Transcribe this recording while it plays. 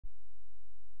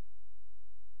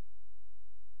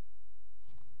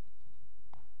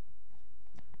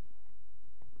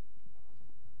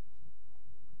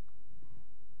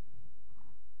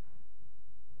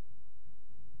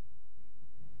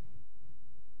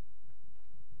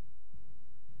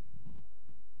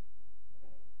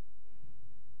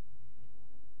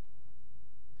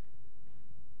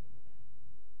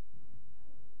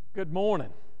Good morning.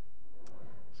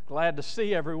 Glad to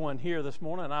see everyone here this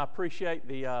morning. I appreciate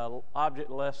the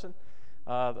object lesson.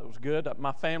 That was good.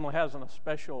 My family has a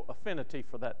special affinity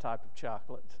for that type of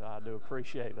chocolate, so I do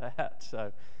appreciate that.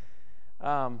 So,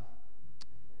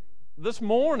 this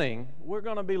morning we're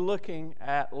going to be looking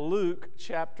at Luke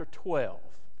chapter 12.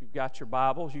 If you've got your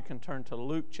Bibles, you can turn to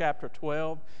Luke chapter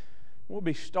 12. We'll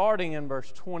be starting in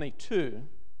verse 22.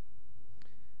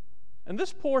 And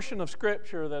this portion of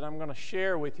Scripture that I'm going to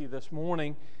share with you this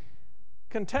morning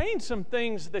contains some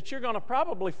things that you're going to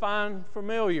probably find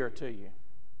familiar to you.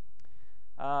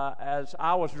 As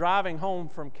I was driving home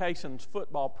from Cason's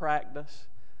football practice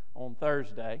on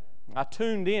Thursday, I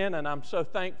tuned in, and I'm so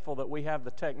thankful that we have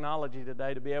the technology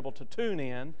today to be able to tune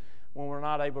in when we're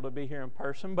not able to be here in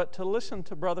person, but to listen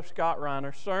to Brother Scott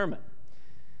Reiner's sermon.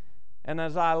 And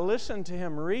as I listened to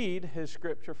him read his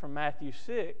Scripture from Matthew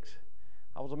 6,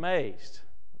 I was amazed.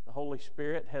 The Holy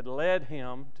Spirit had led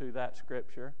him to that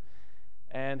Scripture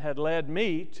and had led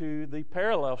me to the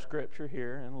parallel Scripture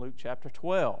here in Luke chapter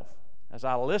 12. As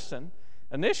I listened,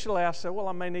 initially I said, well,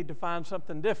 I may need to find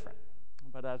something different.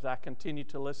 But as I continued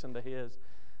to listen to his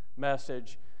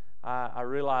message, I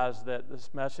realized that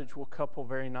this message will couple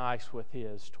very nice with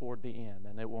his toward the end,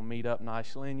 and it will meet up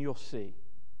nicely, and you'll see.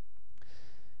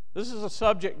 This is a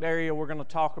subject area we're going to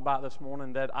talk about this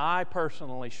morning that I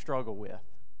personally struggle with.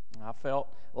 I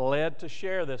felt led to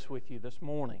share this with you this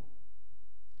morning.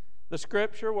 The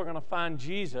Scripture, we're going to find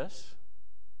Jesus.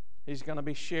 He's going to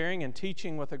be sharing and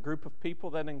teaching with a group of people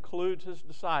that includes his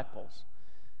disciples.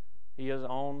 He is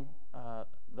on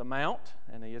the Mount,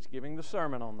 and he is giving the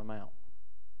Sermon on the Mount.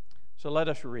 So let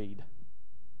us read.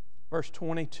 Verse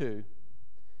 22.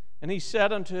 And he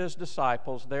said unto his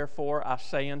disciples, Therefore I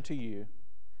say unto you,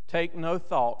 take no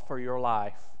thought for your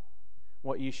life,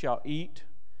 what ye shall eat,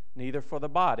 neither for the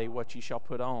body what ye shall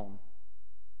put on.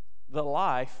 The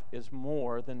life is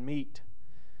more than meat,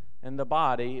 and the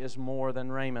body is more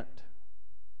than raiment.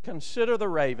 Consider the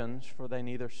ravens, for they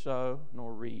neither sow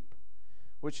nor reap,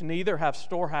 which neither have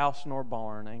storehouse nor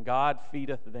barn, and God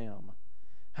feedeth them.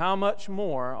 How much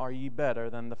more are ye better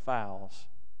than the fowls?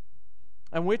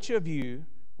 And which of you,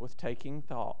 with taking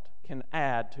thought, can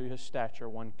add to his stature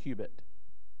 1 cubit?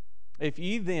 If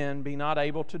ye then be not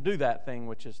able to do that thing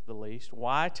which is the least,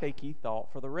 why take ye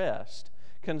thought for the rest?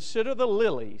 Consider the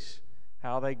lilies,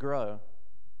 how they grow.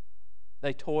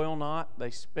 They toil not,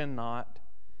 they spin not.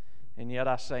 And yet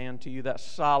I say unto you that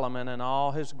Solomon in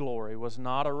all his glory was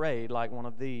not arrayed like one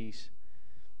of these.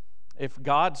 If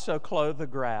God so clothe the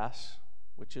grass,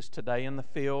 which is today in the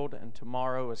field and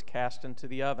tomorrow is cast into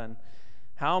the oven,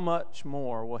 how much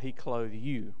more will he clothe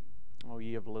you, O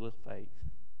ye of little faith?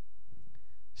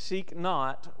 Seek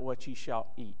not what ye shall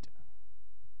eat,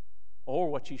 or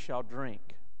what ye shall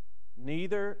drink,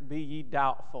 neither be ye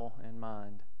doubtful in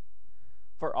mind.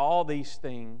 For all these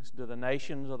things do the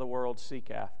nations of the world seek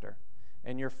after,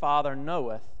 and your Father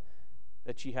knoweth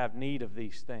that ye have need of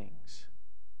these things.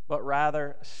 But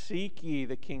rather seek ye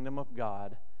the kingdom of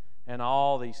God, and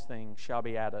all these things shall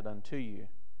be added unto you.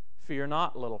 Fear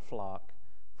not, little flock,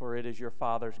 for it is your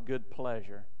Father's good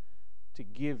pleasure to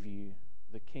give you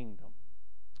the kingdom.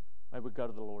 May we go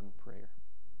to the Lord in prayer.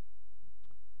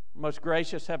 Most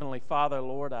gracious Heavenly Father,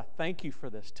 Lord, I thank you for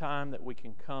this time that we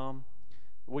can come,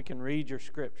 we can read your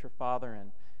Scripture, Father,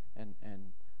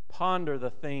 and ponder the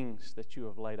things that you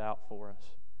have laid out for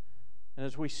us. And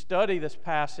as we study this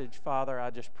passage, Father, I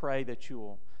just pray that you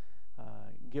will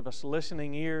give us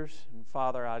listening ears. And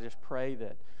Father, I just pray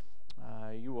that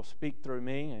you will speak through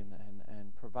me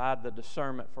and provide the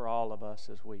discernment for all of us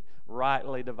as we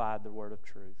rightly divide the word of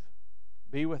truth.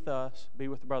 Be with us. Be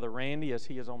with Brother Randy as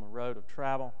he is on the road of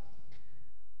travel.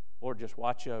 Lord, just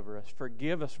watch over us.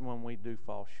 Forgive us when we do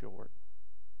fall short.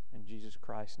 In Jesus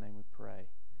Christ's name we pray.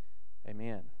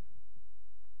 Amen.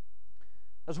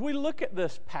 As we look at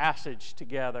this passage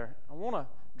together, I want to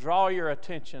draw your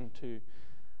attention to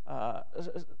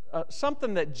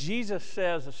something that Jesus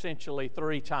says essentially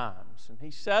 3 times. And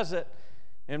he says it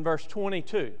in verse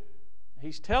 22.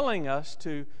 He's telling us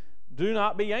to do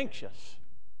not be anxious.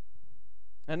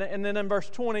 And then in verse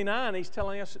 29, he's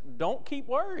telling us, don't keep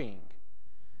worrying.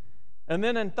 And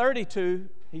then in 32,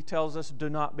 he tells us, do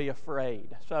not be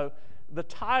afraid. So the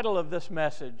title of this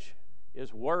message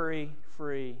is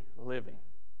Worry-Free Living.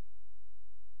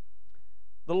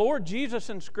 The Lord Jesus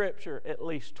in Scripture, at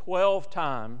least 12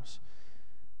 times,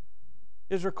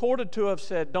 is recorded to have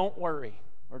said, don't worry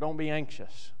or don't be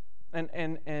anxious. And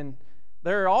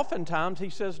there are often times he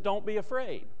says, don't be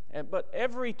afraid. But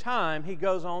every time he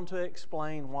goes on to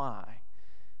explain why.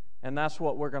 And that's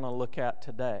what we're going to look at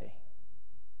today.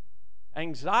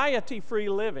 Anxiety-free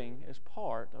living is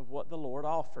part of what the Lord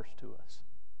offers to us.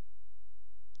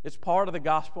 It's part of the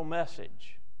gospel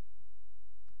message.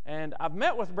 And I've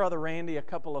met with Brother Randy a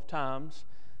couple of times,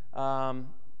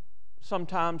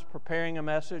 sometimes preparing a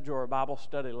message or a Bible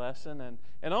study lesson.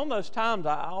 And on those times,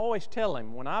 I always tell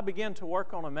him, when I begin to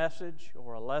work on a message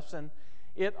or a lesson,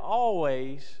 it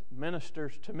always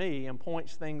ministers to me and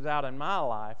points things out in my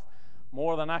life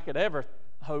more than I could ever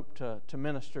hope to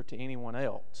minister to anyone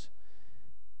else.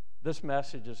 This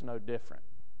message is no different.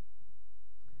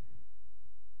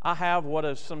 I have what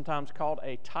is sometimes called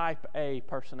a type A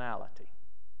personality.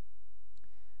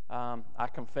 I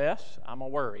confess, I'm a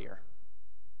worrier.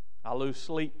 I lose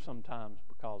sleep sometimes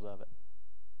because of it.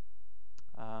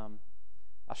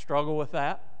 I struggle with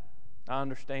that. I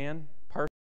understand. The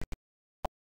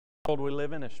world we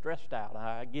live in is stressed out.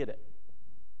 I get it.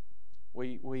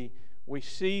 We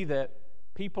see that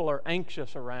people are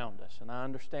anxious around us, and I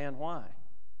understand why.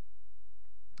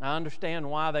 I understand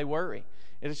why they worry.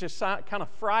 It's just kind of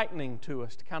frightening to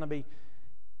us to kind of be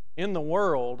in the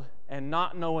world and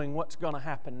not knowing what's going to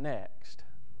happen next.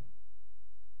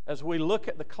 As we look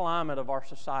at the climate of our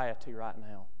society right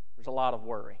now, there's a lot of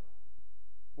worry.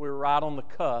 We're right on the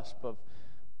cusp of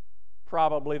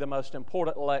probably the most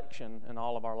important election in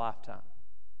all of our lifetime.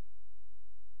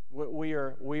 We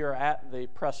are at the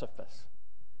precipice.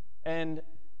 And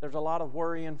there's a lot of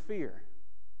worry and fear.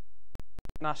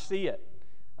 And I see it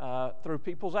through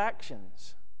people's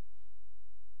actions.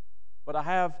 But I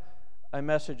have a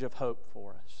message of hope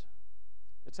for us.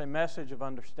 It's a message of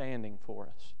understanding for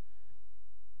us.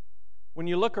 When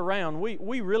you look around,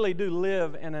 we really do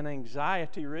live in an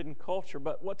anxiety-ridden culture,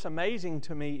 but what's amazing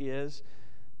to me is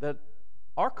that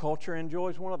our culture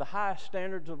enjoys one of the highest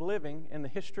standards of living in the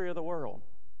history of the world.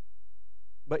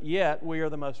 But yet, we are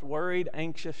the most worried,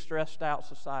 anxious, stressed-out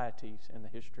societies in the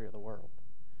history of the world.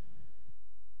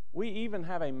 We even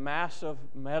have a massive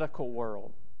medical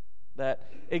world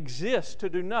that exists to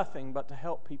do nothing but to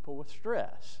help people with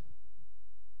stress.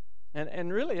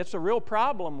 And really, it's a real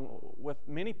problem with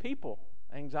many people.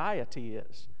 Anxiety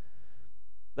is.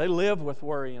 They live with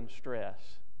worry and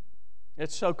stress.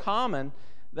 It's so common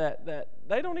that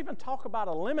they don't even talk about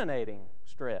eliminating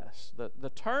stress. The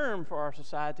term for our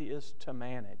society is to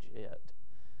manage it.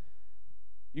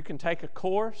 You can take a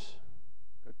course,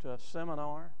 go to a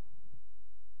seminar.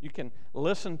 You can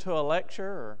listen to a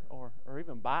lecture or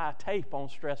even buy a tape on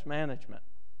stress management.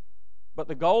 But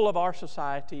the goal of our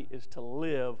society is to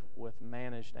live with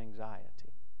managed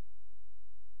anxiety.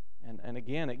 And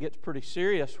again, it gets pretty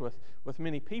serious with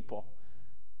many people,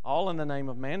 all in the name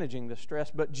of managing the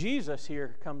stress. But Jesus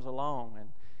here comes along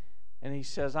and he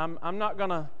says, I'm not going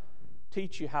to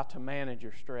teach you how to manage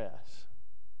your stress.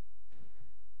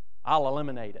 I'll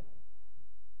eliminate it.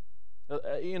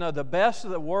 The best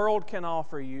the world can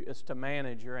offer you is to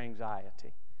manage your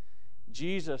anxiety.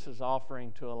 Jesus is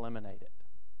offering to eliminate it.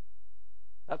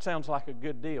 That sounds like a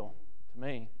good deal to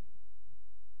me.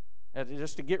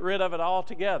 Just to get rid of it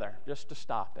altogether, just to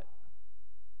stop it.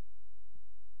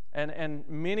 And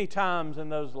many times in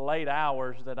those late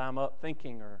hours that I'm up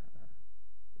thinking, or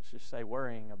let's just say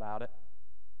worrying about it,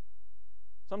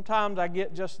 sometimes I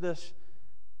get just this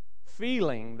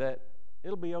feeling that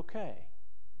it'll be okay.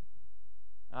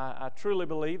 I truly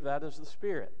believe that is the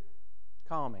Spirit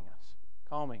calming us,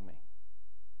 calming me.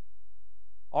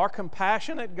 Our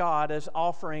compassionate God is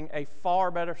offering a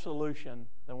far better solution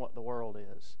than what the world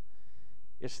is.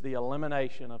 It's the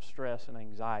elimination of stress and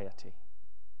anxiety.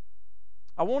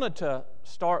 I wanted to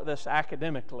start this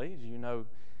academically. As you know,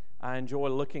 I enjoy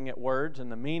looking at words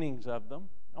and the meanings of them.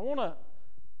 I want to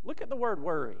look at the word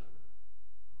worry.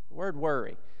 The word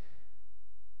worry.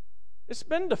 It's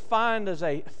been defined as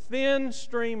a thin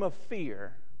stream of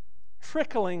fear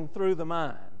trickling through the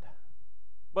mind.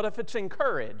 But if it's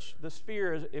encouraged, this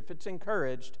fear, if it's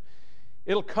encouraged,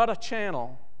 it'll cut a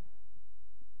channel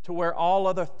to where all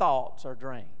other thoughts are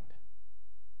drained.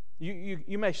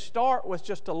 You may start with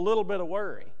just a little bit of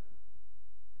worry,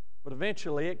 but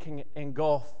eventually it can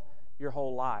engulf your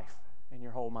whole life and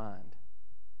your whole mind.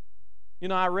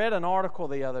 I read an article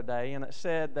the other day, and it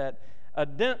said that a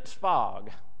dense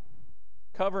fog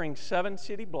covering 7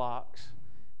 city blocks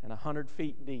and 100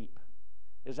 feet deep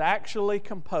is actually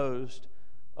composed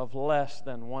of less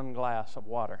than 1 glass of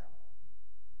water.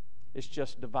 It's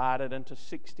just divided into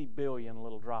 60 billion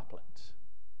little droplets.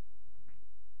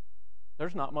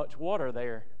 There's not much water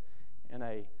there in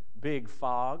a big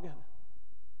fog,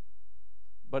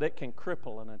 but it can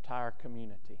cripple an entire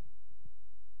community.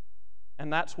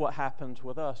 And that's what happens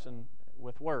with us and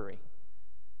with worry.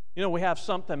 We have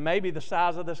something maybe the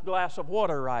size of this glass of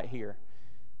water right here.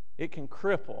 It can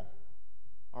cripple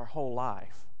our whole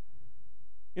life.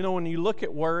 You know, when you look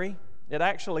at worry, it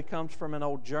actually comes from an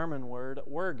old German word,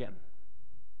 würgen.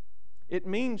 It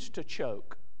means to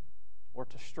choke or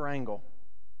to strangle.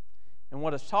 And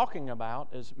what it's talking about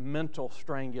is mental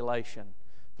strangulation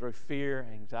through fear,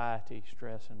 anxiety,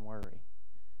 stress, and worry.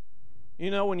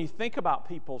 You know, when you think about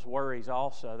people's worries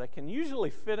also, they can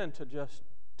usually fit into just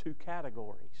two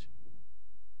categories: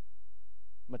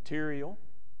 material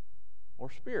or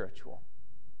spiritual.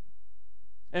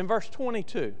 In verse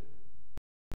 22,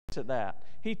 to that,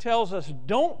 he tells us,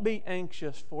 don't be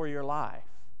anxious for your life.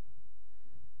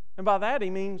 And by that he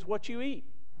means what you eat,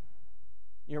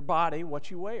 your body,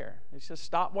 what you wear. He says,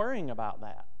 stop worrying about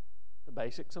that, the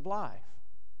basics of life.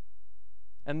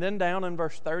 And then down in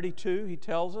verse 32, he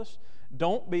tells us,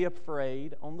 don't be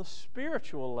afraid on the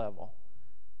spiritual level,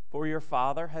 for your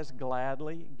Father has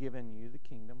gladly given you the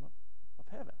kingdom of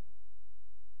heaven.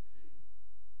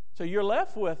 So you're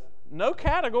left with no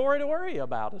category to worry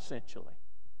about, essentially.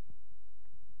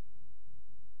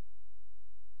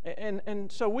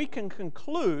 And so we can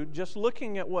conclude, just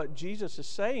looking at what Jesus is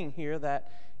saying here,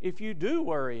 that if you do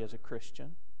worry as a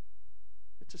Christian,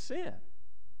 it's a sin.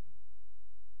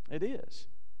 It is.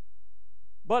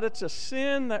 But it's a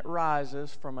sin that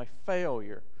rises from a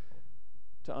failure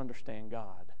to understand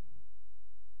God.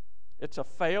 It's a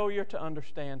failure to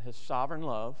understand His sovereign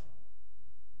love,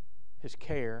 His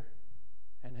care,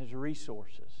 and His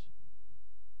resources.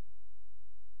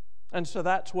 And so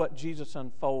that's what Jesus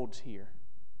unfolds here.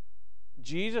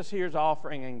 Jesus here is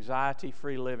offering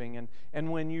anxiety-free living.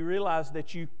 And when you realize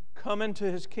that you come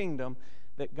into His kingdom,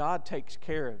 that God takes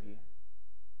care of you.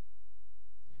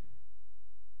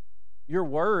 Your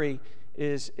worry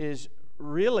is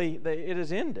really, it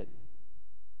is ended.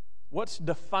 What's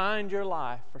defined your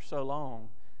life for so long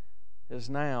has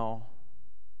now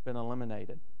been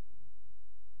eliminated.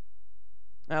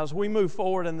 Now, as we move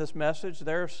forward in this message,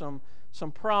 there are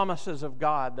some promises of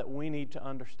God that we need to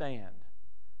understand.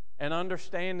 And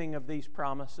understanding of these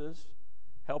promises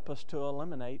help us to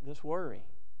eliminate this worry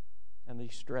and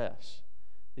these stresses.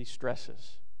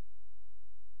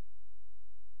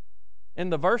 In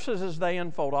the verses as they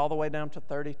unfold all the way down to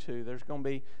 32, there's going to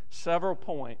be several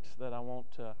points that I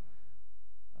want to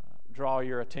draw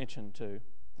your attention to.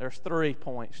 There's 3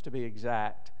 points to be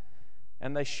exact.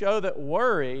 And they show that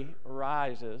worry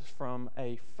arises from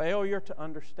a failure to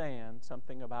understand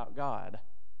something about God.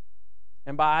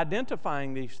 And by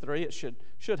identifying these 3, it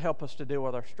should help us to deal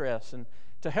with our stress. And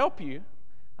to help you,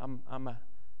 I'm a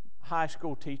high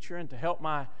school teacher, and to help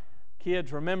my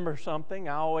kids remember something,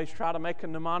 I always try to make a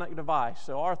mnemonic device.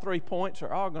 So our 3 points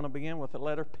are all going to begin with the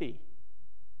letter P.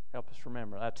 Help us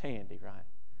remember. That's handy, right?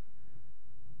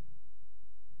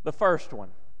 The first one.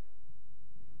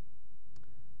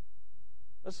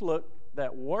 Let's look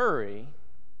that worry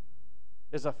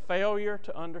is a failure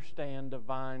to understand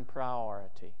divine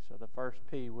priority. So the first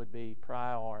P would be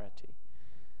priority.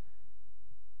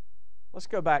 Let's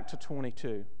go back to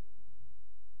 22.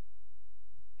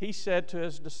 He said to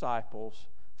His disciples,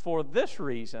 "For this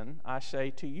reason I say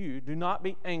to you, do not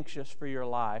be anxious for your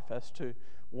life as to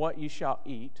what you shall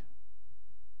eat,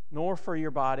 nor for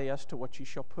your body as to what you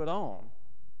shall put on.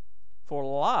 For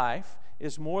life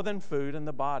is more than food, and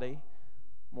the body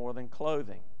more than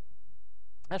clothing."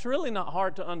 That's really not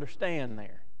hard to understand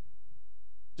there,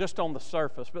 just on the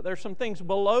surface. But there's some things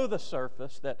below the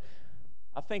surface that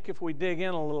I think if we dig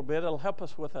in a little bit, it'll help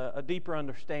us with a deeper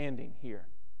understanding here.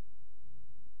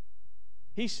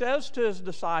 He says to His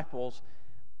disciples,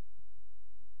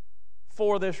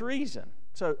 for this reason.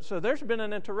 So there's been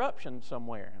an interruption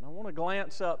somewhere. And I want to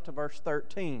glance up to verse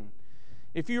 13.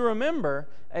 If you remember,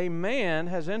 a man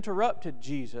has interrupted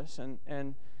Jesus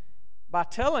and by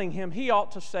telling him he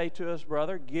ought to say to his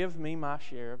brother, "Give me my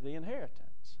share of the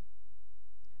inheritance."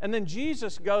 And then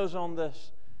Jesus goes on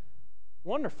this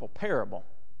wonderful parable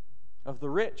of the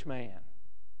rich man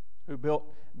who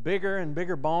built bigger and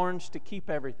bigger barns to keep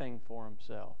everything for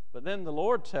himself. But then the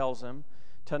Lord tells him,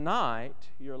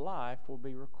 "Tonight your life will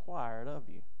be required of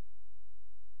you."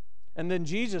 And then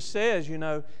Jesus says,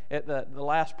 at the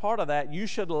last part of that, you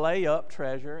should lay up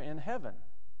treasure in heaven.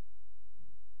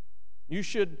 You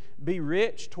should be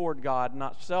rich toward God,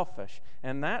 not selfish.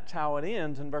 And that's how it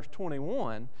ends in verse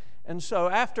 21. And so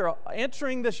after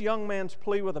answering this young man's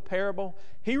plea with a parable,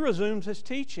 he resumes his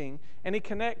teaching and he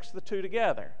connects the two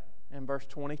together in verse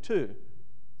 22.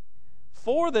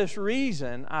 For this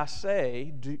reason I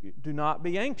say, do not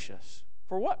be anxious.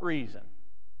 For what reason?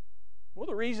 Well,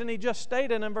 the reason he just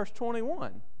stated in verse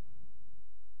 21.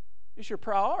 It's your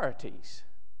priorities.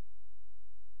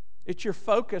 It's your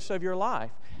focus of your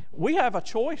life. We have a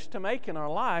choice to make in our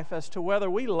life as to whether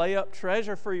we lay up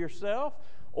treasure for yourself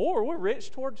or we're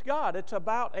rich towards God. It's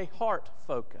about a heart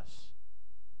focus.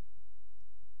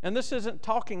 And this isn't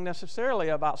talking necessarily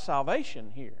about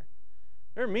salvation here.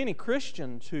 There are many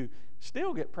Christians who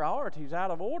still get priorities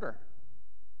out of order.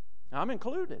 I'm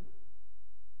included.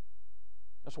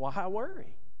 That's why I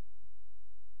worry.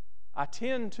 I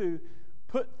tend to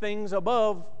put things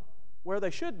above where they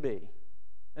should be,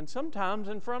 and sometimes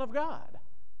in front of God.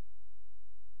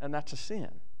 And that's a sin.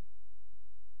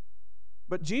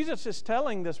 But Jesus is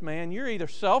telling this man, you're either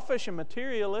selfish and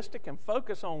materialistic and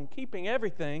focus on keeping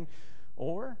everything,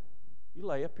 or you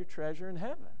lay up your treasure in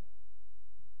heaven.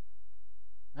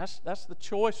 That's the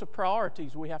choice of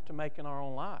priorities we have to make in our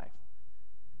own life.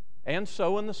 And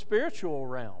so in the spiritual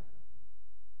realm.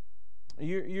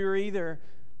 You're either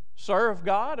serve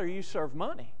God or you serve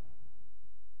money.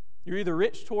 You're either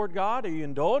rich toward God or you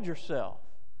indulge yourself.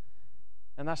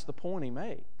 And that's the point he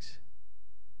makes.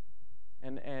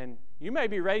 And you may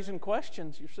be raising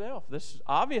questions yourself. This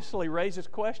obviously raises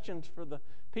questions for the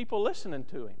people listening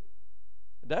to him.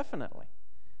 Definitely.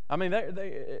 I mean,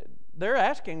 they're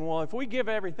asking, well, if we give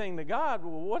everything to God,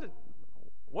 well,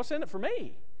 what's in it for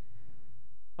me?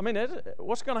 I mean,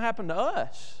 what's going to happen to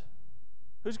us?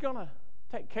 Who's going to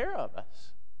take care of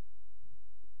us?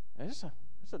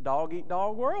 It's a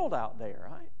dog-eat-dog world out there,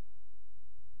 right?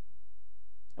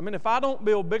 I mean, if I don't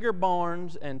build bigger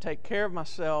barns and take care of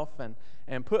myself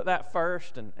and put that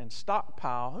first and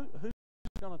stockpile, who's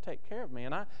going to take care of me?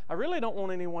 And I really don't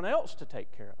want anyone else to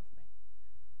take care of me.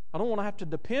 I don't want to have to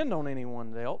depend on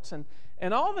anyone else.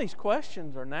 And all these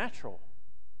questions are natural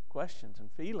questions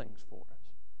and feelings for us.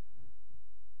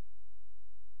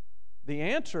 The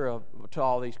answer to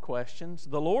all these questions,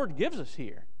 the Lord gives us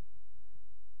here.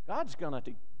 God's going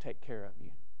to take care of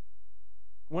you.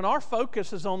 When our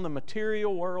focus is on the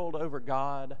material world over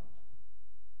God,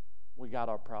 we got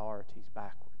our priorities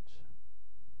backwards.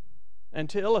 And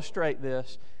to illustrate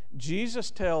this, Jesus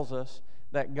tells us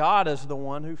that God is the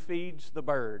one who feeds the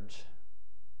birds.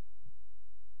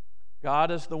 God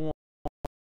is the one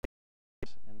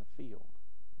in the field.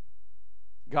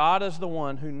 God is the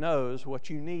one who knows what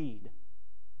you need.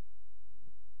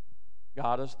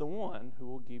 God is the one who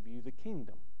will give you the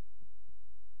kingdom.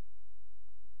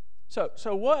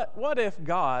 So what if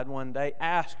God one day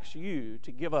asks you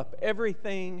to give up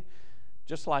everything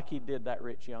just like he did that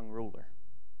rich young ruler?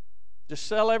 Just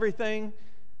sell everything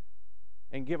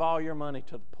and give all your money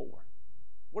to the poor.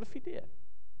 What if he did?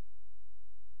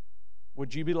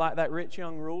 Would you be like that rich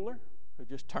young ruler who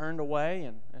just turned away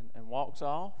and walks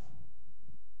off?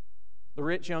 The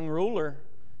rich young ruler,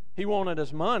 he wanted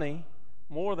his money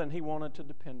more than he wanted to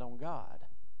depend on God.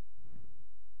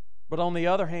 But on the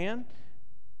other hand,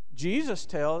 Jesus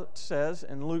says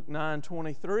in Luke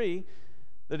 9:23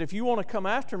 that if you want to come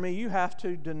after me, you have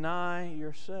to deny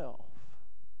yourself.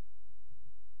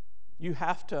 You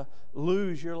have to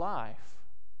lose your life.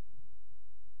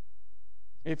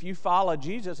 If you follow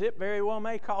Jesus, it very well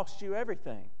may cost you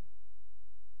everything.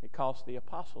 It cost the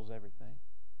apostles everything.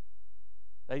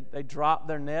 They dropped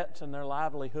their nets and their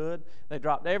livelihood. They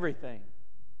dropped everything.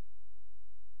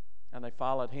 And they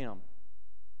followed him.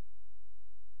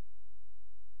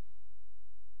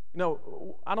 You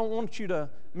know, I don't want you to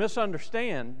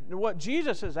misunderstand. What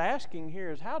Jesus is asking here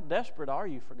is, how desperate are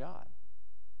you for God?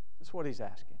 That's what he's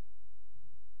asking.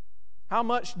 How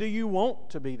much do you want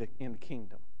to be in the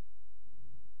kingdom?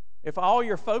 If all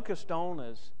you're focused on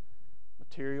is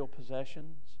material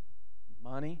possessions,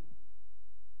 money,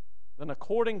 then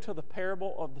according to the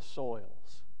parable of the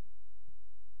soils,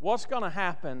 what's going to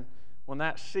happen when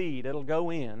that seed, it'll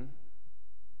go in,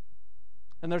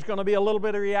 and there's going to be a little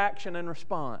bit of reaction and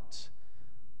response.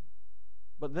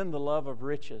 But then the love of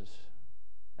riches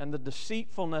and the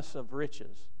deceitfulness of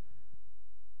riches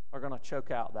are going to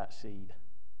choke out that seed.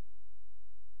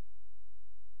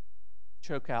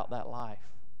 Choke out that life.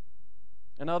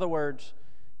 In other words,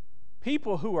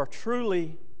 people who are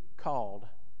truly called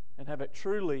and have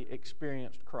truly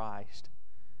experienced Christ,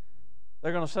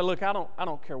 they're going to say, look, I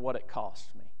don't care what it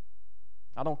costs me.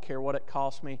 I don't care what it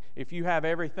costs me. If you have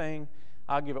everything,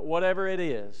 I'll give it. Whatever it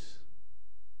is,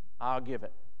 I'll give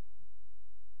it.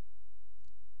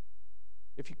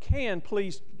 If you can,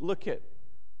 please look at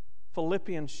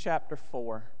Philippians chapter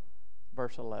 4,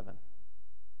 verse 11.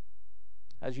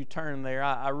 As you turn there,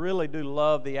 I really do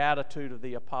love the attitude of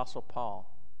the Apostle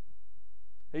Paul.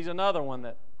 He's another one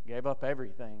that gave up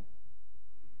everything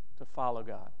to follow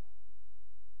God.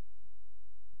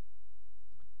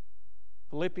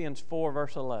 Philippians 4,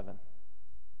 verse 11.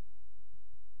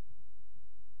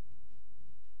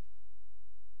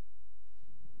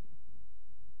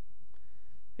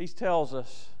 He tells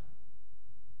us,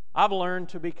 I've learned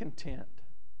to be content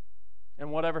in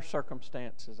whatever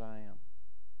circumstances I am.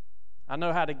 I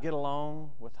know how to get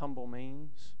along with humble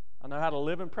means. I know how to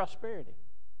live in prosperity.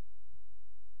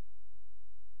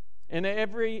 In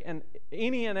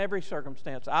any and every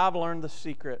circumstance, I've learned the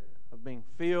secret of being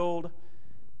filled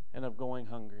and of going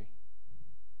hungry,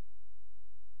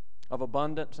 of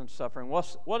abundance and suffering.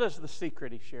 What is the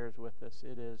secret he shares with us?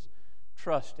 It is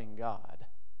trusting God.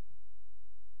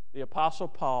 The Apostle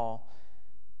Paul,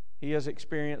 he has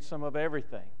experienced some of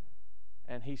everything,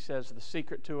 and he says the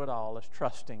secret to it all is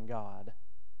trusting God.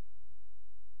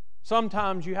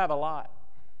 Sometimes you have a lot.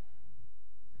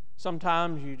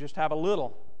 Sometimes you just have a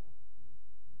little,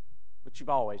 but you've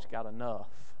always got enough.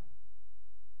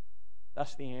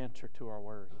 That's the answer to our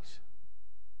worries.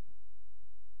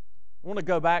 I want to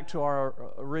go back to our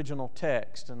original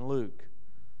text in Luke.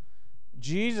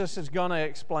 Jesus is going to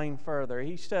explain further.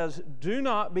 He says, do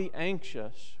not be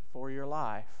anxious for your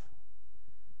life.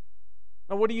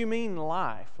 Now, what do you mean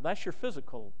life? Well, that's your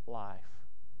physical life.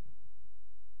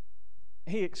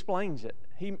 He explains it.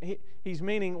 He's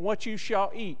meaning what you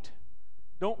shall eat.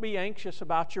 Don't be anxious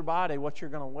about your body, what you're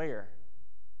going to wear.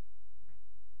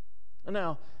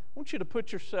 Now, I want you to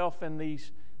put yourself in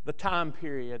the time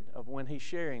period of when he's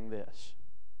sharing this.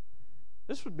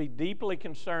 This would be deeply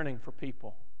concerning for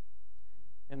people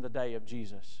in the day of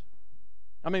Jesus.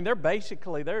 I mean, they're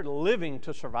living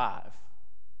to survive.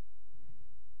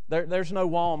 There's no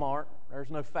Walmart. There's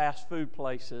no fast food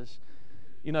places.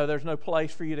 You know, there's no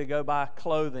place for you to go buy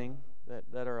clothing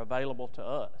that are available to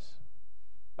us.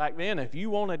 Back then, if you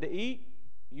wanted to eat,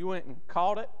 you went and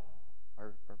caught it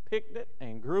or picked it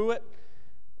and grew it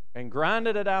and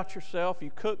grinded it out yourself.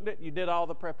 You cooked it. You did all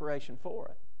the preparation for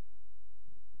it.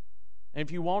 And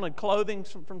if you wanted clothing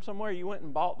from somewhere, you went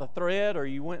and bought the thread or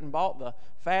you went and bought the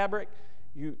fabric.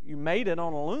 You made it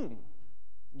on a loom.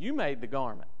 You made the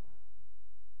garment.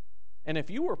 And if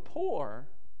you were poor,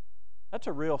 that's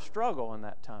a real struggle in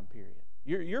that time period.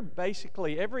 You're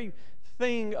basically,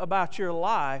 everything about your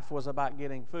life was about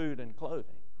getting food and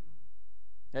clothing.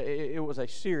 It was a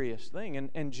serious thing.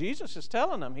 And Jesus is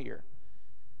telling them here,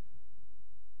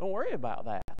 don't worry about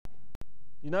that.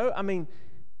 You know, I mean,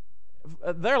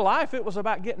 their life, it was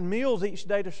about getting meals each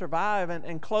day to survive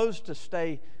and clothes to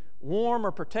stay warm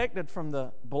or protected from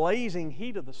the blazing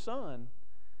heat of the sun.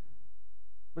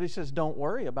 But he says, don't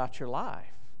worry about your life.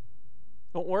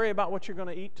 Don't worry about what you're going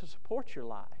to eat to support your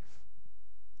life.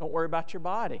 Don't worry about your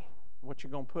body, what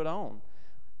you're going to put on.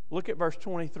 Look at verse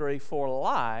 23. For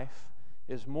life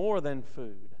is more than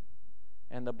food,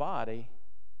 and the body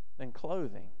than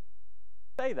clothing.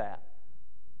 Say that.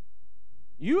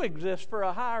 You exist for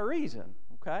a higher reason,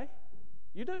 okay?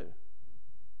 You do.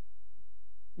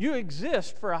 You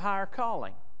exist for a higher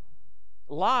calling.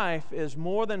 Life is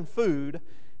more than food,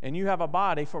 and you have a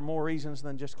body for more reasons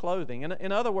than just clothing.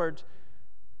 In other words,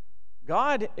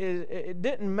 God it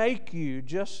didn't make you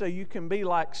just so you can be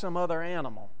like some other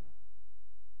animal.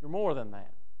 You're more than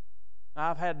that.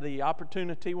 I've had the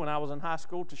opportunity when I was in high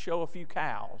school to show a few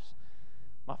cows.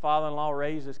 My father-in-law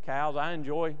raises cows. I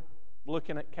enjoy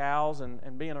looking at cows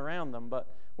and being around them.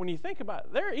 But when you think about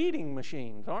it, they're eating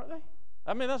machines, aren't they?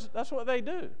 I mean, that's what they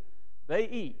do. They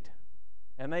eat,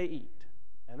 and they eat,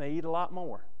 and they eat a lot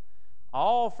more.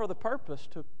 All for the purpose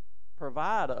to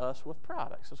provide us with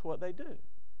products. That's what they do.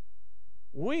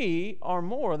 We are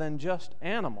more than just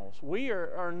animals. We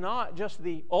are not just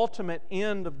the ultimate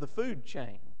end of the food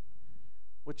chain,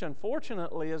 which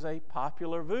unfortunately is a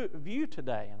popular view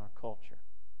today in our culture.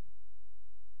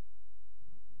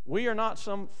 We are not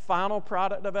some final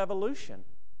product of evolution.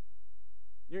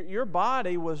 Your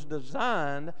body was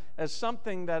designed as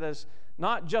something that is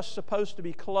not just supposed to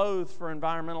be clothed for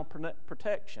environmental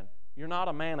protection. You're not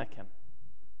a mannequin.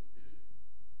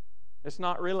 It's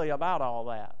not really about all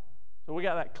that. So we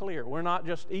got that clear. We're not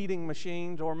just eating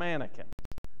machines or mannequins.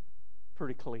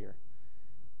 Pretty clear.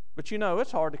 But you know,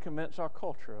 it's hard to convince our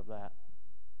culture of that.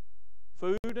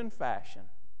 Food and fashion.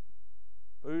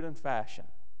 Food and fashion.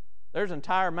 There's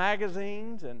entire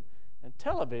magazines and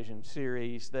television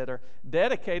series that are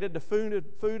dedicated to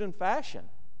food and fashion.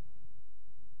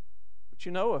 But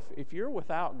you know, if you're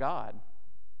without God,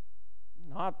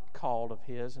 not called of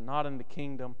His and not in the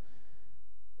kingdom,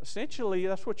 essentially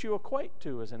that's what you equate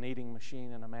to as an eating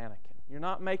machine and a mannequin. You're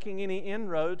not making any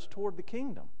inroads toward the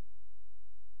kingdom.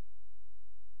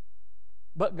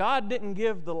 But God didn't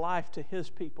give the life to His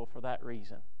people for that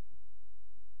reason.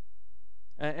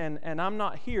 And I'm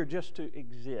not here just to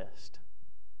exist.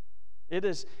 It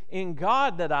is in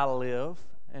God that I live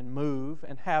and move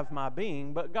and have my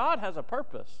being, but God has a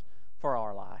purpose for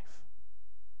our life.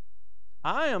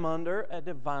 I am under a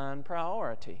divine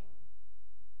priority.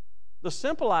 The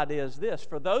simple idea is this: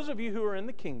 for those of you who are in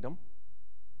the kingdom,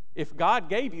 if God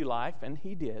gave you life, and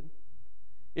He did,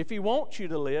 if He wants you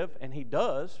to live, and He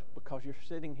does, because you're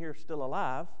sitting here still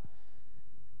alive,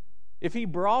 if He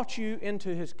brought you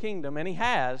into His kingdom, and He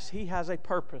has a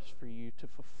purpose for you to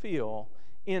fulfill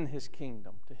in His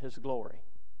kingdom, to His glory.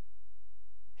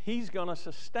 He's going to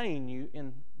sustain you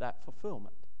in that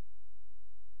fulfillment.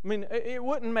 I mean, it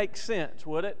wouldn't make sense,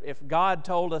 would it, if God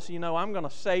told us, I'm going to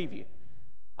save you.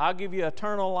 I'll give you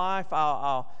eternal life.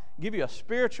 I'll give you a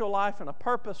spiritual life and a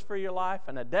purpose for your life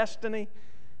and a destiny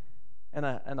and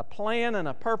a plan and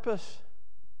a purpose.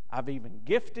 I've even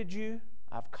gifted you.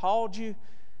 I've called you.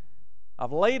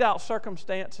 I've laid out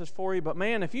circumstances for you. But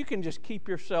man, if you can just keep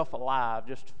yourself alive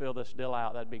just to fill this deal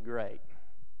out, that'd be great.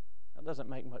 That doesn't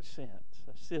make much sense.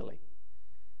 That's silly.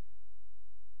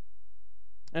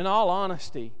 In all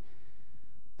honesty,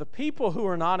 the people who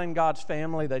are not in God's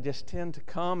family, they just tend to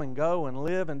come and go and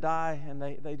live and die, and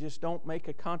they just don't make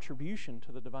a contribution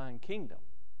to the divine kingdom.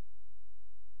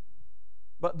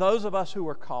 But those of us who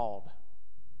are called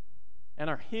and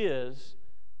are His,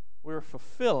 we're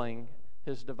fulfilling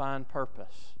His divine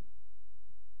purpose.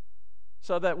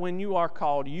 So that when you are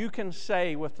called, you can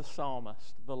say with the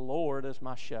psalmist, "The Lord is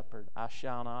my shepherd, I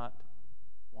shall not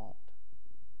want.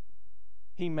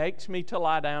 He makes me to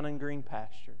lie down in green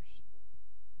pastures.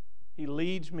 He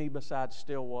leads me beside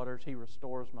still waters. He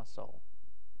restores my soul.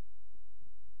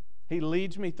 He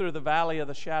leads me through the valley of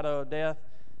the shadow of death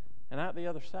and out the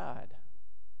other side.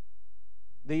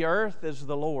 The earth is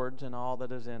the Lord's and all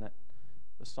that is in it,"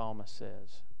 the psalmist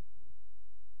says.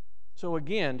 So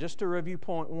again, just to review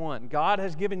point one, God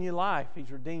has given you life. He's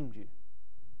redeemed you.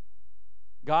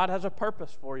 God has a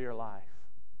purpose for your life.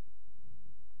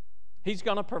 He's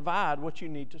going to provide what you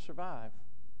need to survive.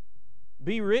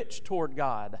 Be rich toward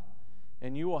God,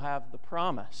 and you will have the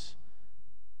promise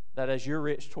that as you're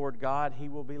rich toward God, He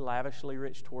will be lavishly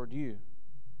rich toward you.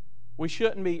 We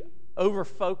shouldn't be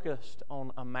over-focused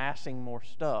on amassing more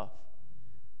stuff.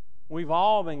 We've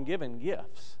all been given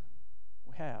gifts.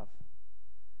 We have.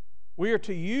 We are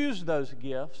to use those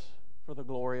gifts for the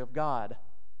glory of God.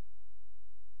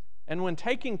 And when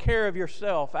taking care of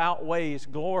yourself outweighs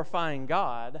glorifying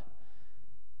God,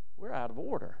 we're out of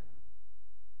order.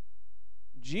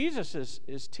 Jesus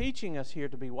is teaching us here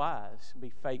to be wise, be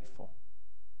faithful.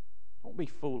 Don't be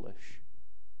foolish.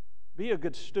 Be a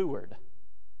good steward.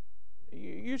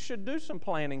 You should do some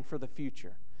planning for the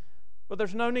future. But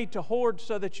there's no need to hoard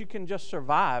so that you can just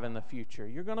survive in the future.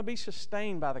 You're going to be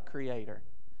sustained by the Creator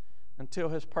until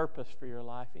His purpose for your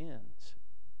life ends.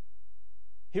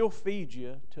 He'll feed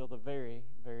you till the very,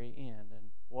 very end. And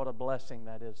what a blessing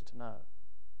that is to know.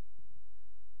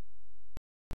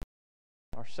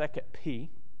 Our second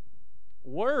P,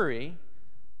 worry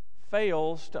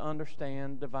fails to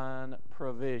understand divine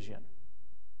provision.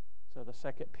 So the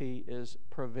second P is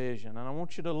provision. And I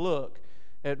want you to look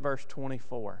at verse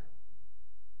 24.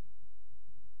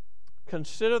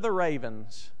 "Consider the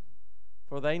ravens,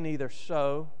 for they neither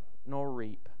sow nor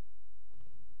reap,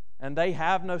 and they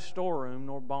have no storeroom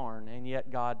nor barn, and yet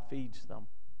God feeds them.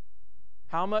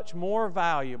 How much more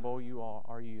valuable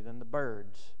are you than the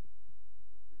birds?"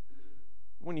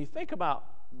 When you think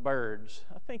about birds,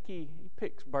 I think he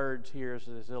picks birds here as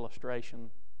his illustration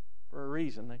for a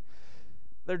reason.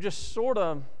 They're just sort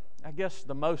of, I guess,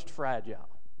 the most fragile.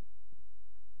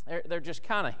 They're just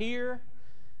kind of here,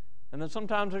 and then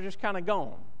sometimes they're just kind of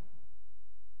gone.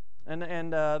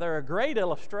 And they're a great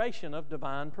illustration of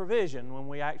divine provision when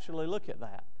we actually look at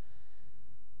that.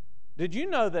 Did you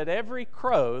know that every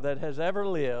crow that has ever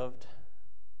lived,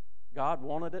 God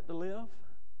wanted it to live?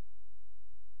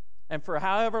 And for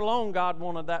however long God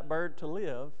wanted that bird to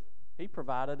live, He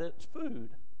provided its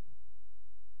food.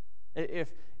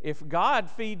 If God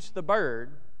feeds the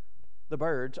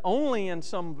birds, only in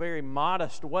some very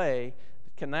modest way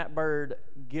can that bird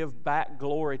give back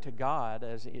glory to God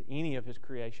as any of His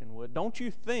creation would. Don't you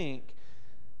think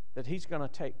that He's going to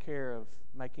take care of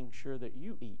making sure that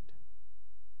you eat?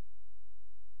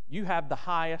 You have the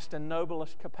highest and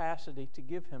noblest capacity to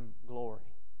give Him glory,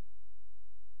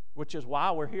 which is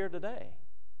why we're here today.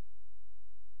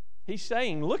 He's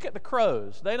saying, look at the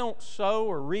crows. They don't sow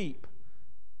or reap,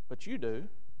 but you do.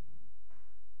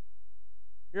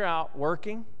 You're out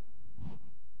working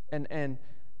and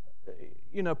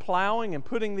plowing and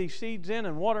putting these seeds in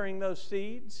and watering those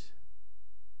seeds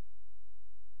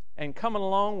and coming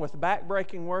along with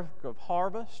back-breaking work of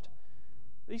harvest.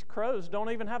 These crows don't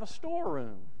even have a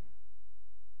storeroom.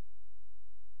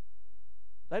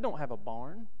 They don't have a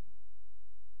barn.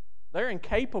 They're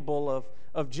incapable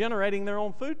of generating their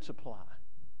own food supply.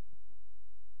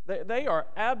 They are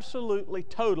absolutely,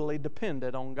 totally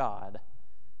dependent on God.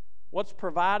 What's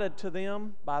provided to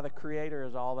them by the Creator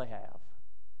is all they have.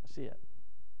 That's it.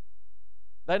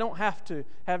 They don't have to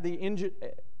have the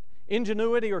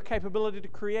ingenuity or capability to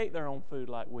create their own food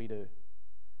like we do.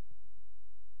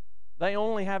 They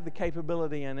only have the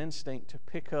capability and instinct to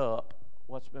pick up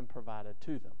what's been provided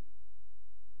to them.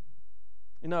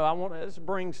 You know, this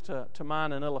brings to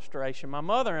mind an illustration. My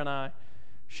mother and I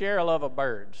share a love of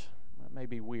birds. That may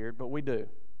be weird, but we do.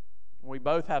 We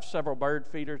both have several bird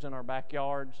feeders in our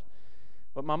backyards.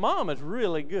 But my mom is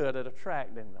really good at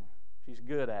attracting them. She's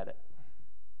good at it.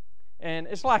 And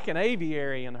it's like an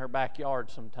aviary in her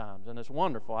backyard sometimes, and it's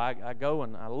wonderful. I go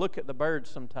and I look at the birds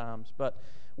sometimes, but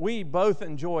we both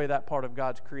enjoy that part of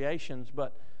God's creations.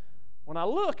 But when I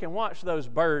look and watch those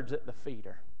birds at the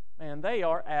feeder, man, they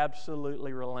are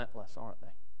absolutely relentless, aren't they?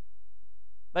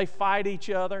 They fight each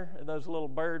other, those little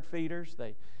bird feeders.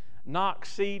 They knock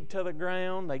seed to the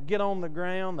ground. They get on the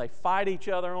ground. They fight each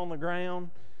other on the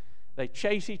ground. They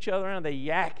chase each other around. They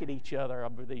yak at each other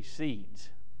over these seeds.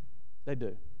 They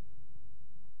do.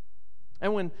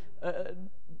 And when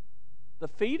the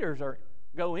feeders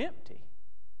go empty,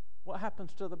 what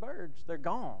happens to the birds? They're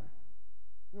gone.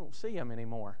 You don't see them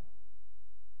anymore.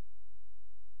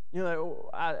 You know,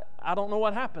 I don't know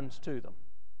what happens to them.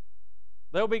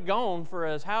 They'll be gone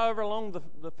for however long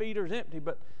the feeder's empty,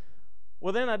 but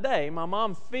within a day, my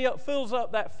mom fills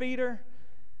up that feeder,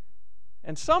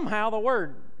 and somehow the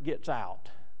word gets out.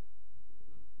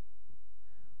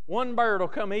 One bird will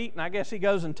come eat, and I guess he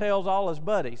goes and tells all his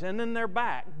buddies, and then they're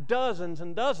back, dozens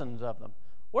and dozens of them.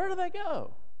 Where do they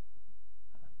go?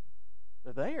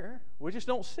 They're there. We just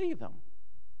don't see them.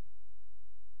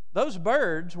 Those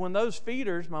birds, when those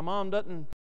feeders, my mom doesn't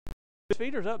put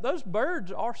feeders up, those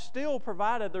birds are still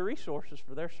provided the resources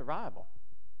for their survival.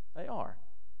 They are.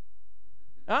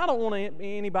 Now, I don't want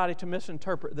anybody to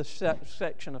misinterpret this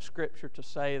section of Scripture to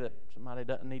say that somebody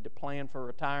doesn't need to plan for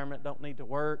retirement, don't need to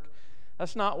work.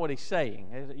 That's not what he's saying.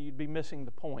 You'd be missing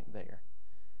the point there.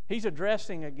 He's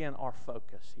addressing, again, our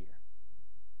focus here.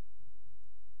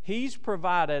 He's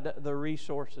provided the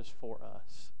resources for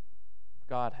us.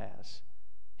 God has.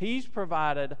 He's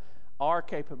provided our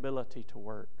capability to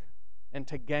work and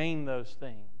to gain those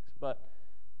things. But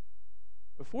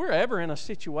if we're ever in a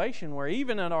situation where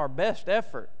even in our best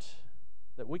efforts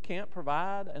that we can't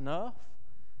provide enough,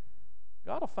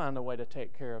 God will find a way to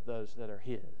take care of those that are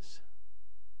His.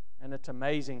 And it's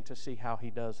amazing to see how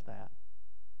He does that.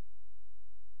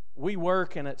 We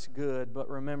work and it's good, but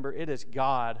remember, it is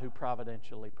God who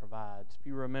providentially provides. If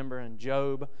you remember in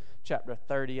Job chapter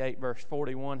 38, verse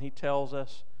 41,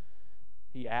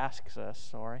 He asks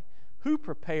us, who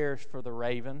prepares for the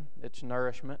raven its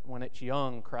nourishment when its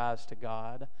young cries to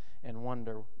God and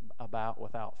wander about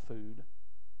without food?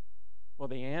 Well,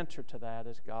 the answer to that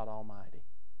is God Almighty.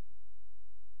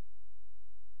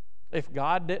 If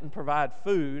God didn't provide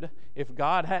food, if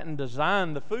God hadn't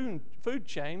designed the food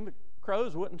chain, the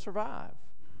crows wouldn't survive.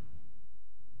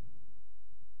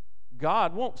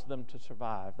 God wants them to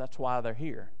survive. That's why they're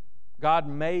here. God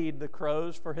made the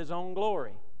crows for His own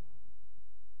glory.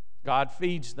 God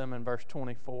feeds them in verse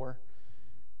 24,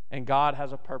 and God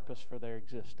has a purpose for their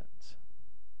existence.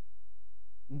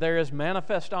 There is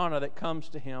manifest honor that comes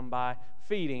to Him by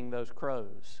feeding those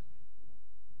crows.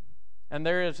 And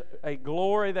there is a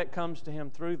glory that comes to Him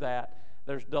through that.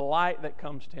 There's delight that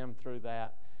comes to Him through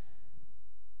that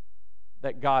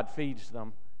God feeds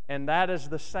them. And that is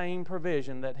the same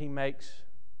provision that He makes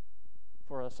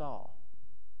for us all.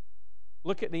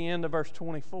 Look at the end of verse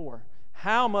 24.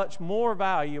 How much more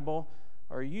valuable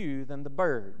are you than the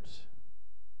birds?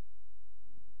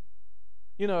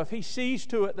 You know, if He sees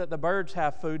to it that the birds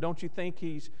have food, don't you think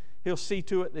He'll see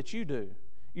to it that you do?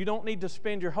 You don't need to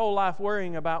spend your whole life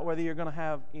worrying about whether you're going to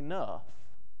have enough.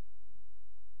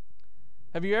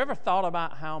 Have you ever thought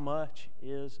about how much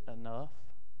is enough?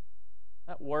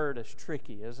 That word is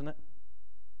tricky, isn't it?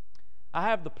 I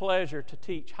have the pleasure to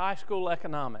teach high school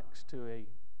economics to a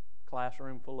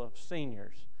classroom full of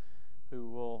seniors who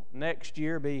will next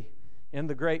year be in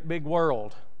the great big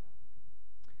world.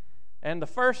 And the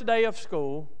first day of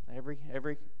school,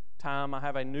 every time I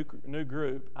have a new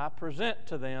group, I present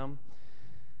to them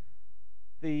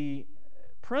the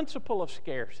principle of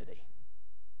scarcity,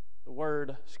 the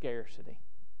word scarcity.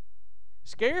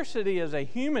 Scarcity is a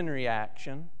human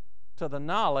reaction to the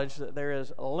knowledge that there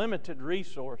is limited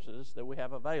resources that we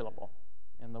have available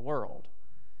in the world.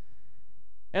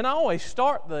 And I always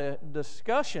start the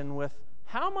discussion with,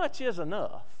 how much is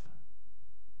enough?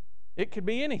 It could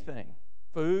be anything.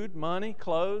 Food, money,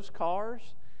 clothes, cars.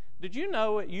 Did you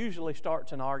know it usually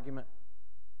starts an argument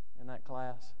in that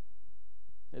class?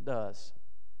 It does.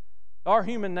 Our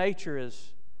human nature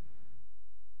is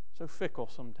so fickle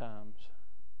sometimes.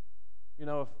 You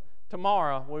know, if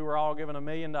tomorrow we were all given $1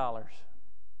 million,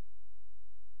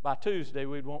 by Tuesday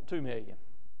we'd want $2 million.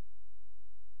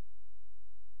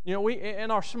 You know, in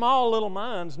our small little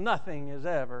minds, nothing is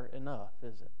ever enough,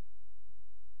 is it?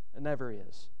 It never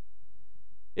is.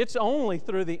 It's only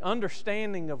through the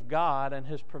understanding of God and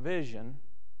His provision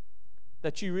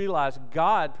that you realize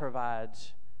God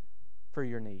provides for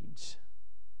your needs.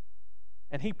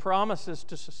 And He promises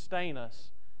to sustain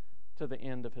us to the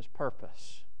end of His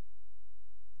purpose.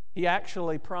 He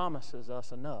actually promises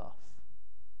us enough.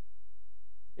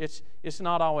 It's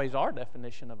not always our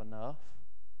definition of enough,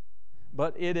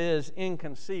 but it is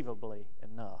inconceivably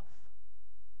enough.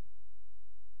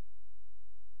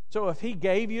 So if He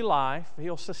gave you life,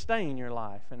 He'll sustain your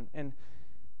life, and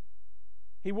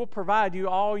He will provide you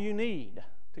all you need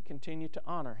to continue to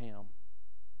honor Him.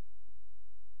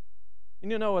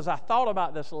 And you know, as I thought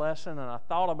about this lesson and I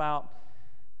thought about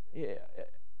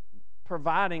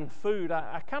providing food,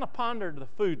 I kind of pondered the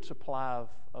food supply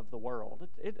of the world.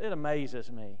 It amazes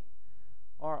me.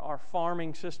 Our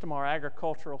farming system, our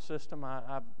agricultural system,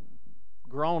 I've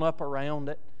grown up around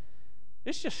it.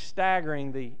 It's just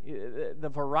staggering. The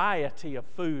variety of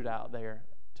food out there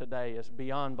today is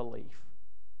beyond belief.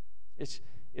 It's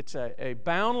a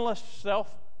boundless,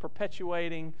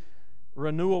 self-perpetuating,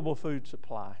 renewable food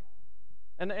supply.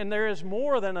 And there is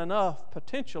more than enough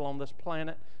potential on this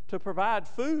planet to provide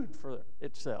food for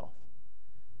itself.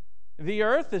 The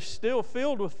earth is still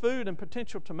filled with food and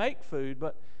potential to make food,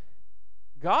 but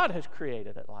God has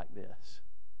created it like this,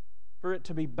 for it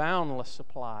to be boundless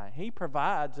supply. He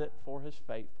provides it for His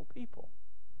faithful people.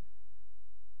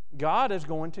 God is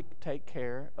going to take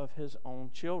care of His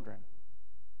own children.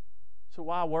 So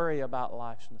why worry about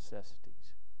life's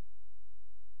necessities?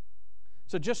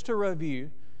 So just to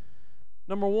review,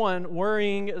 number one,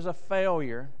 worrying is a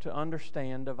failure to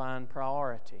understand divine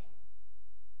priority.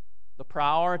 The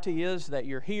priority is that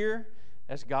you're here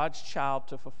as God's child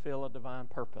to fulfill a divine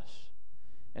purpose,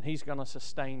 and He's going to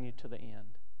sustain you to the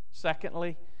end.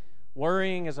 Secondly,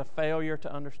 worrying is a failure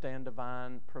to understand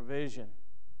divine provision.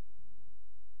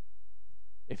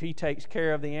 If He takes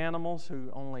care of the animals who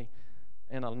only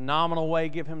in a nominal way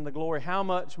give Him the glory, how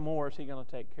much more is He going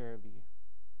to take care of you?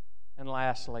 And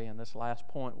lastly, and this last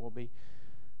point will be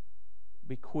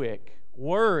quick,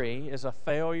 worry is a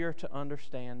failure to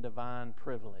understand divine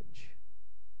privilege.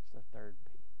 It's the third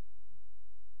P.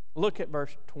 Look at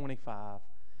verse 25.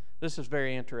 This is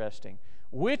very interesting.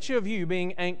 Which of you,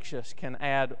 being anxious, can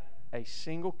add a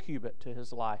single cubit to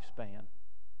his lifespan?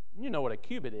 You know what a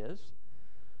cubit is.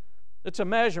 It's a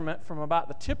measurement from about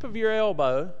the tip of your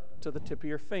elbow to the tip of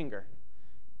your finger.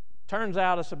 Turns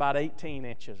out it's about 18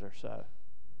 inches or so.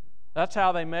 That's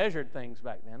how they measured things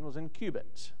back then, was in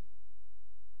cubits.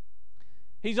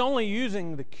 He's only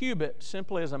using the cubit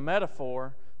simply as a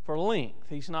metaphor for length.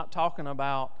 He's talking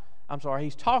about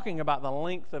the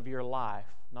length of your life,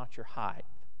 not your height.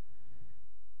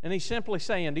 And he's simply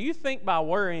saying, do you think by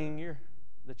worrying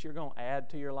that you're going to add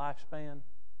to your lifespan?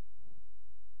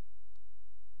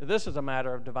 This is a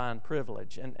matter of divine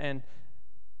privilege. And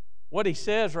what he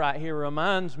says right here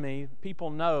reminds me, people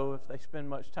know, if they spend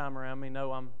much time around me,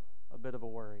 know I'm a bit of a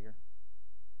worrier.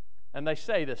 And they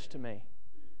say this to me.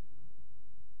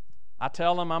 I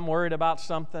tell them I'm worried about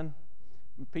something,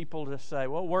 and people just say,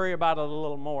 well, worry about it a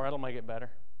little more. It'll make it better.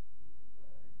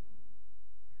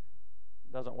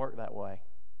 It doesn't work that way.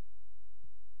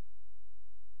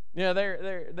 Yeah,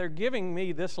 they're giving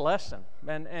me this lesson,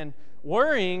 and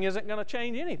worrying isn't going to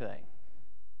change anything.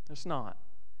 It's not.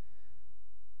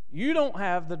 You don't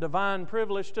have the divine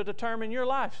privilege to determine your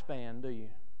lifespan, do you?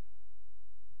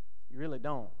 You really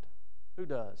don't. Who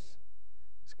does?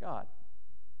 It's God.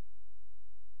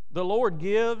 The Lord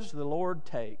gives, the Lord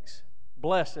takes.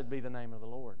 Blessed be the name of the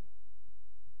Lord.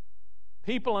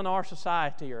 People in our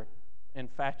society are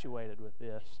infatuated with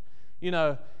this. You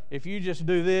know, if you just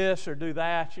do this or do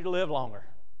that, you live longer.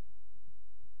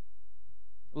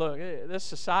 Look, this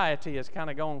society is kind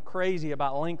of going crazy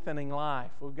about lengthening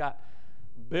life. We've got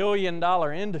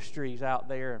billion-dollar industries out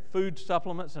there, and food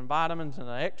supplements and vitamins and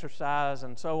exercise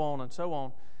and so on and so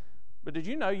on. But did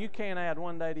you know you can't add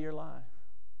one day to your life?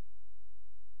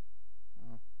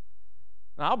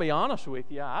 Now, I'll be honest with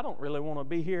you, I don't really want to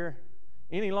be here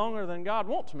any longer than God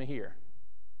wants me here.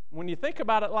 When you think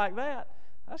about it like that,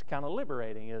 that's kind of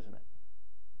liberating, isn't it?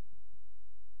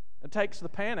 It takes the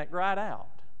panic right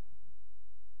out.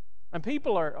 And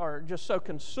people are just so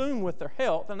consumed with their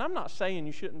health, and I'm not saying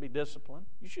you shouldn't be disciplined.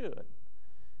 You should.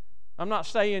 I'm not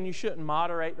saying you shouldn't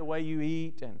moderate the way you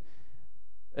eat,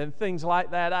 and things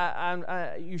like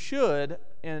that, you should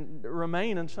and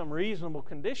remain in some reasonable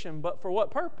condition, but for what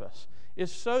purpose?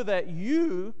 It's so that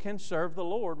you can serve the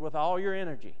Lord with all your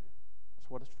energy. That's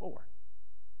what it's for.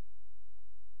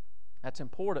 That's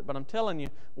important, but I'm telling you,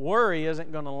 worry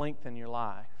isn't going to lengthen your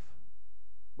life,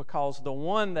 because the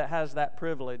one that has that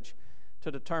privilege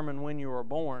to determine when you were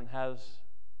born has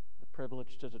the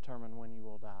privilege to determine when you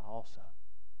will die also.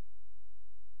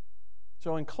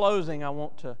 So in closing, I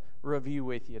want to review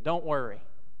with you. Don't worry.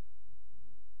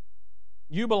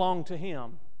 You belong to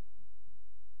Him.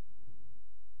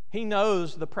 He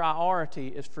knows the priority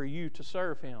is for you to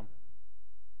serve Him.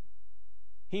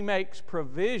 He makes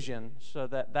provision so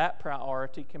that that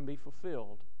priority can be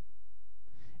fulfilled.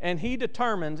 And He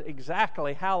determines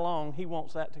exactly how long He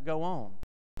wants that to go on.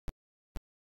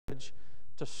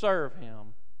 To serve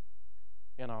Him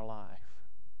in our life.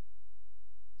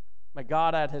 May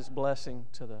God add His blessing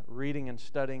to the reading and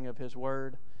studying of His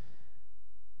Word.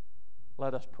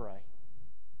 Let us pray.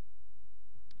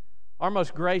 Our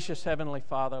most gracious Heavenly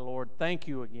Father, Lord, thank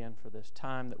You again for this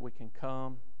time that we can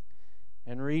come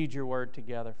and read Your Word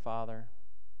together, Father,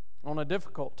 on a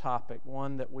difficult topic,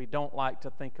 one that we don't like to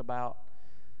think about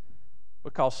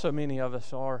because so many of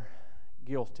us are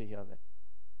guilty of it.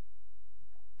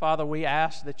 Father, we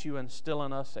ask that You instill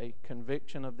in us a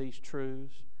conviction of these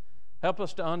truths. Help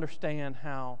us to understand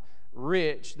how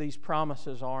rich these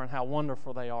promises are and how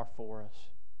wonderful they are for us,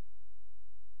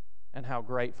 and how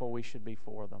grateful we should be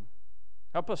for them.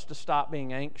 Help us to stop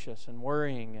being anxious and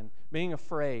worrying and being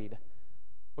afraid,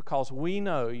 because we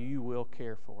know You will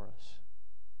care for us.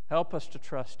 Help us to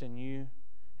trust in You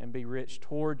and be rich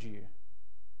toward You,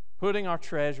 putting our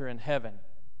treasure in heaven,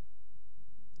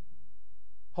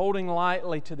 holding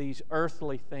lightly to these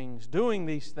earthly things, doing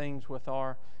these things with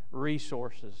our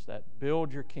resources that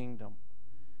build Your kingdom,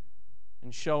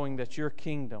 and showing that Your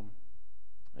kingdom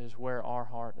is where our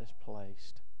heart is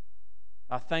placed.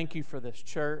 I thank You for this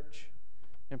church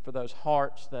and for those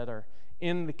hearts that are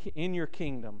in Your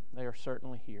kingdom. They are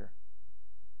certainly here.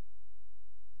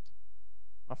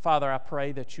 My Father, I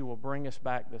pray that You will bring us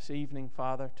back this evening,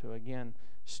 Father, to again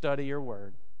study Your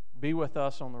Word. Be with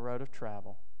us on the road of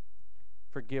travel.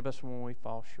 Forgive us when we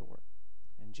fall short.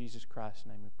 In Jesus Christ's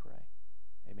name we pray.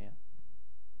 Amen.